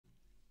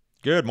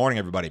Good morning,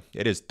 everybody.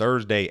 It is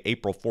Thursday,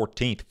 April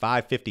 14th,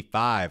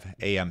 5:55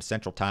 a.m.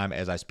 Central Time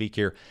as I speak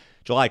here.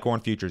 July corn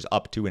futures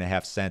up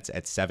 2.5 cents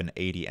at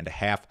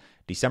 7.80.5.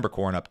 December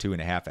corn up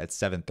 2.5 at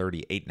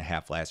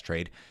 7.38.5 last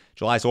trade.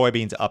 July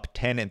soybeans up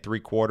 10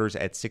 3/4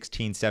 at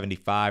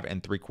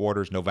 16.75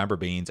 3/4. November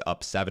beans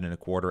up 7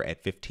 1/4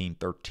 at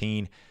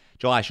 15.13.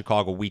 July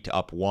Chicago wheat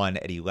up 1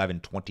 at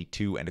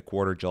 11.22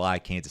 1/4. July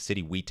Kansas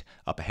City wheat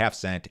up a half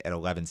cent at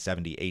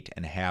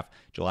 11.78.5.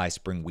 July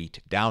spring wheat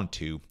down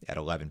 2 at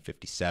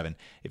 11.57.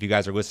 If you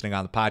guys are listening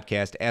on the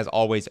podcast, as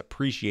always,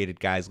 appreciate it,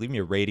 guys. Leave me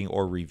a rating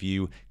or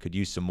review. Could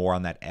use some more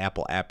on that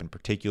Apple app in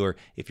particular.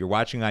 If you're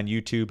watching on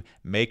YouTube,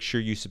 make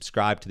sure you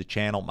subscribe to the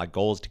channel. My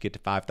goal is to get to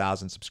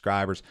 5,000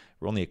 subscribers.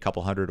 We're only a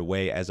couple hundred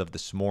away as of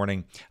this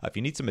morning. If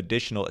you need some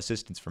additional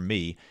assistance from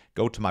me,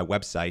 go to my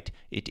website.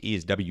 It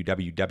is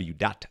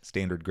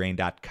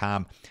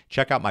www.standardgrain.com.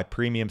 Check out my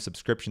premium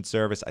subscription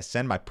service. I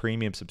send my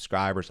premium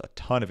subscribers a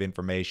ton of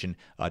information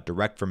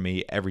direct from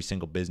me every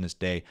single business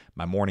day.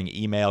 My morning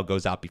email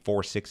goes out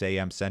before 6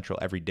 a.m. Central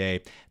every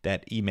day.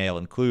 That email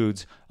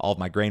includes all of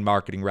my grain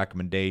marketing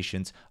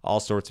recommendations, all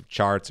sorts of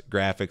charts,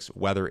 graphics,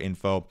 weather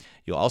info.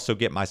 You'll also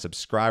get my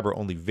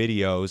subscriber-only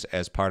videos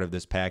as part of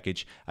this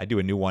package. I do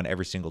a new one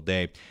every single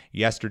day.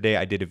 Yesterday,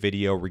 I did a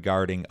video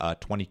regarding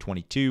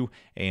 2022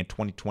 and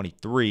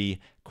 2023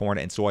 corn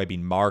and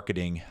soybean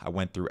marketing. I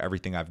went through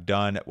everything I've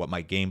done, what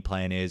my game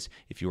plan is.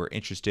 If you are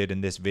interested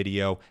in this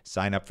video,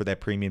 sign up for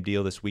that premium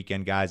deal this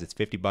weekend, guys. It's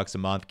 $50 a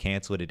month.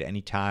 Cancel it at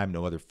any time.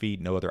 No other fee,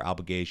 no other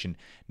obligation.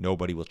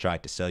 Nobody will try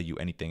to sell you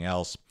anything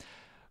else.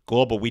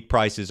 Global wheat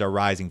prices are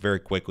rising very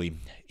quickly.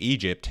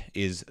 Egypt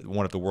is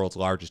one of the world's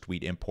largest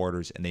wheat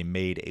importers, and they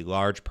made a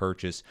large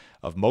purchase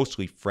of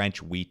mostly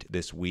French wheat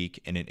this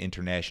week in an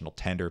international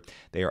tender.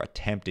 They are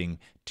attempting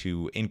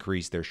to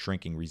increase their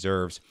shrinking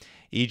reserves.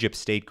 Egypt's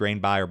state grain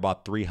buyer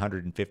bought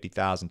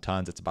 350,000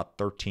 tons. It's about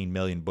 13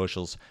 million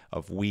bushels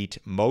of wheat.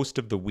 Most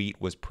of the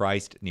wheat was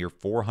priced near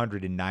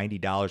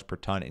 $490 per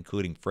ton,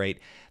 including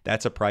freight.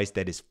 That's a price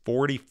that is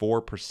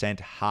 44%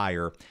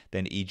 higher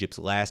than Egypt's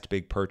last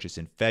big purchase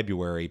in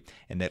February,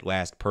 and that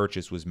last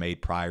purchase was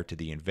made prior to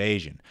the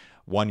invasion.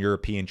 One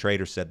European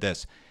trader said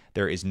this: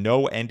 "There is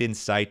no end in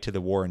sight to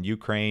the war in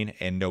Ukraine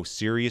and no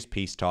serious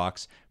peace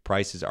talks.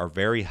 Prices are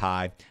very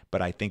high,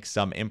 but I think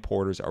some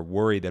importers are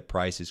worried that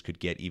prices could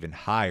get even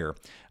higher."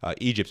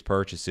 Egypt's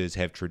purchases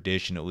have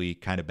traditionally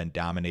kind of been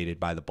dominated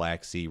by the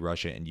Black Sea,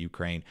 Russia, and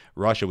Ukraine.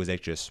 Russia was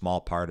actually a small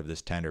part of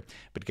this tender.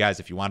 But guys,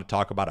 if you want to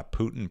talk about a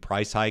Putin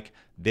price hike,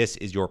 this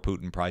is your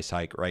Putin price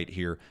hike right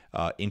here.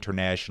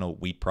 International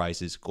wheat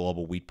prices,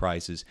 global wheat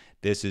prices.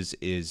 This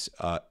is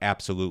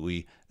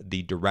absolutely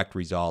the direct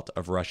result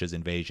of Russia's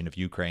invasion of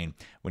Ukraine.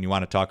 When you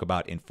want to talk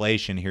about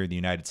inflation here in the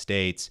United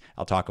States,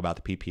 I'll talk about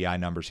the PPI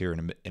numbers here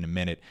in a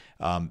minute.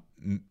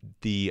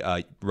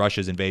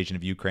 Russia's invasion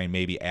of Ukraine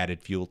maybe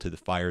added fuel to the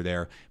fire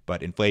there,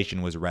 but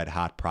inflation was red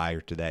hot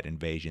prior to that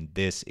invasion.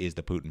 This is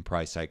the Putin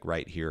price hike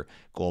right here,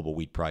 global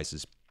wheat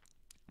prices.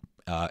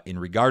 In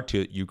regard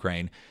to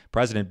Ukraine,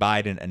 President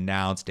Biden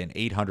announced an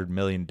 $800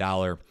 million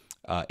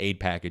aid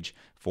package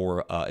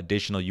for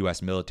additional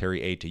U.S.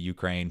 military aid to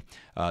Ukraine.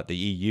 The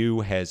EU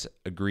has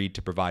agreed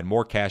to provide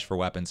more cash for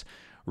weapons.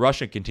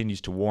 Russia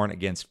continues to warn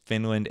against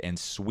Finland and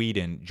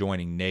Sweden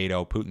joining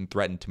NATO. Putin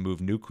threatened to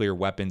move nuclear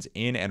weapons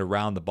in and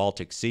around the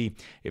Baltic Sea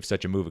if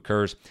such a move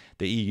occurs.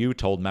 The EU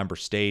told member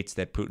states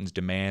that Putin's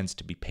demands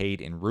to be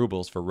paid in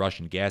rubles for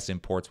Russian gas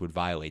imports would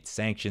violate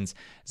sanctions.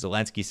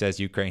 Zelensky says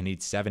Ukraine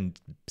needs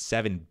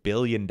 $7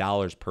 billion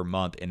per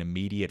month in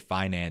immediate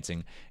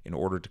financing in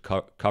order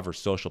to cover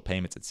social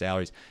payments and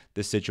salaries.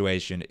 This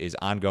situation is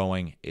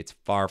ongoing. It's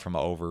far from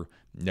over.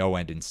 No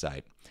end in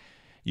sight.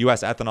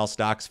 U.S. ethanol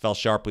stocks fell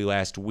sharply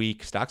last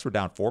week. Stocks were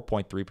down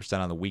 4.3%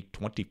 on the week,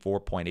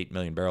 24.8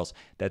 million barrels.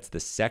 That's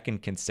the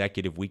second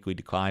consecutive weekly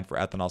decline for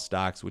ethanol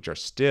stocks, which are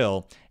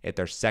still at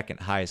their second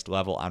highest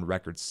level on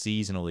record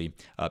seasonally,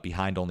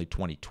 behind only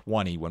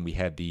 2020 when we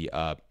had the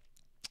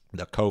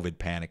COVID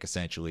panic,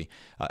 essentially.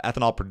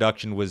 Ethanol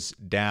production was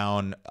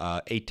down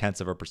 0.8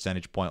 of a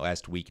percentage point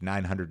last week,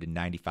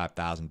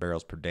 995,000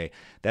 barrels per day.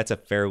 That's a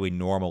fairly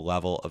normal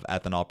level of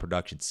ethanol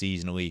production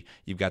seasonally.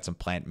 You've got some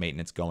plant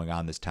maintenance going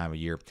on this time of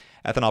year.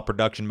 Ethanol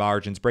production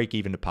margins break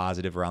even to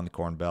positive around the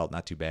Corn Belt,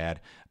 not too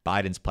bad.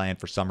 Biden's plan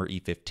for summer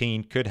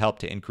E15 could help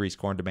to increase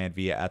corn demand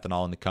via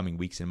ethanol in the coming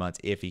weeks and months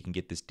if he can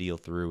get this deal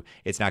through.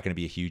 It's not going to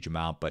be a huge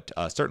amount, but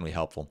certainly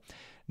helpful.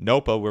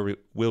 NOPA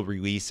will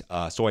release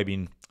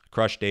soybean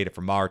crush data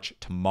for March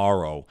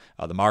tomorrow.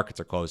 The markets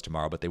are closed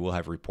tomorrow, but they will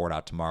have a report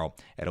out tomorrow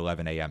at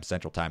 11 a.m.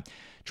 Central Time.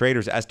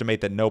 Traders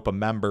estimate that NOPA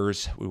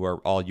members, who are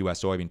all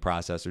U.S. soybean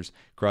processors,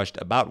 crushed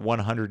about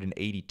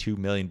 182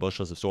 million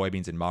bushels of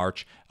soybeans in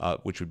March,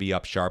 which would be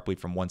up sharply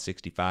from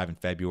 165 in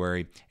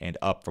February and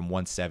up from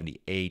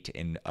 178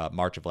 in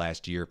March of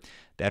last year.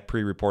 That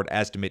pre-report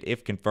estimate,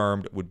 if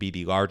confirmed, would be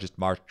the largest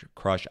March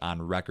crush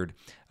on record.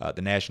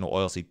 The National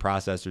Oilseed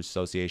Processors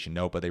Association,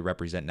 NOPA, they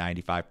represent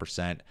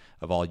 95%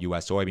 of all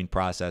U.S. soybean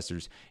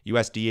processors.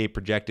 USDA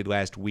projected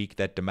last week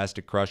that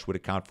domestic crush would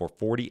account for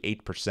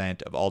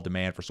 48% of all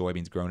demand for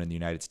soybeans grown in the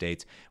United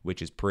States,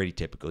 which is pretty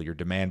typical. Your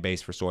demand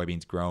base for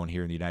soybeans grown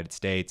here in the United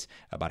States,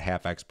 about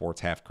half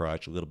exports, half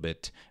crush, a little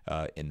bit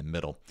in the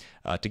middle.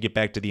 To get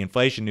back to the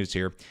inflation news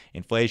here,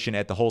 inflation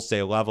at the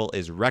wholesale level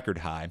is record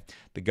high.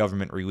 The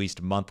government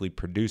released monthly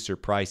producer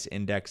price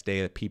index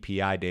data,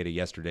 PPI data,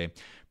 yesterday.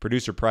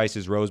 Producer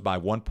prices rose by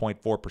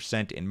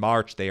 1.4% in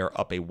March. They are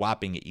up a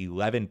whopping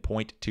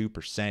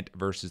 11.2%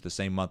 versus the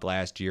same month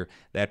last year.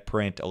 That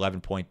print,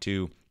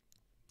 11.2,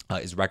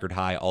 is record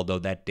high, although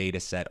that data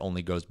set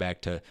only goes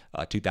back to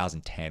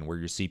 2010, where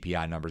your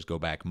CPI numbers go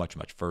back much,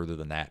 much further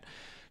than that.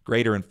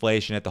 Greater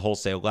inflation at the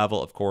wholesale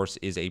level, of course,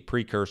 is a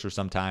precursor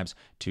sometimes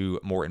to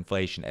more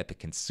inflation at the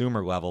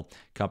consumer level.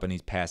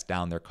 Companies pass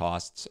down their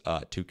costs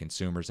to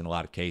consumers in a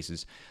lot of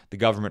cases. The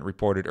government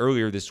reported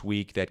earlier this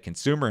week that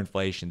consumer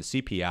inflation, the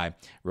CPI,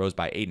 rose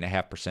by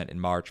 8.5% in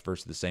March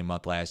versus the same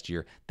month last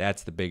year.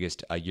 That's the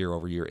biggest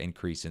year-over-year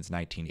increase since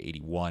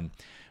 1981.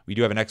 We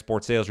do have an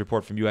export sales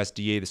report from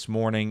USDA this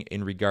morning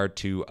in regard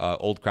to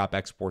old crop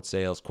export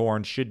sales.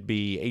 Corn should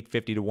be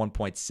 850 to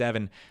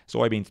 1.7,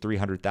 soybeans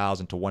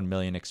 300,000 to 1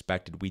 million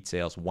expected, wheat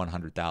sales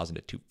 100,000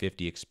 to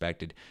 250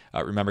 expected.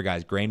 Remember,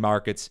 guys, grain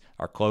markets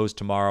are closed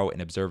tomorrow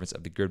in observance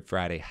of the Good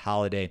Friday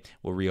holiday.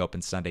 We'll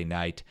reopen Sunday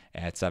night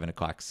at 7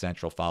 o'clock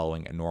Central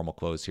following a normal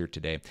close here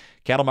today.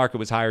 Cattle market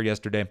was higher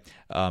yesterday.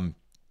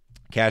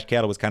 Cash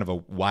cattle was kind of a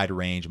wide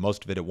range,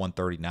 most of it at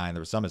 139. There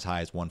was some as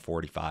high as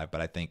 145,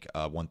 but I think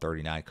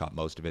 139 caught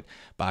most of it.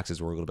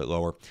 Boxes were a little bit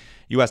lower.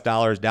 U.S.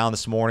 dollars down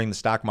this morning. The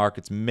stock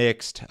market's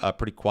mixed,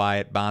 pretty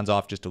quiet. Bonds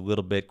off just a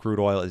little bit. Crude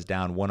oil is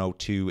down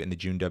 102 in the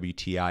June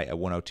WTI at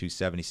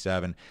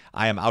 102.77.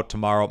 I am out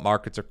tomorrow.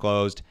 Markets are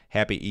closed.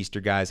 Happy Easter,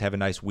 guys. Have a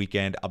nice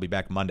weekend. I'll be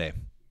back Monday.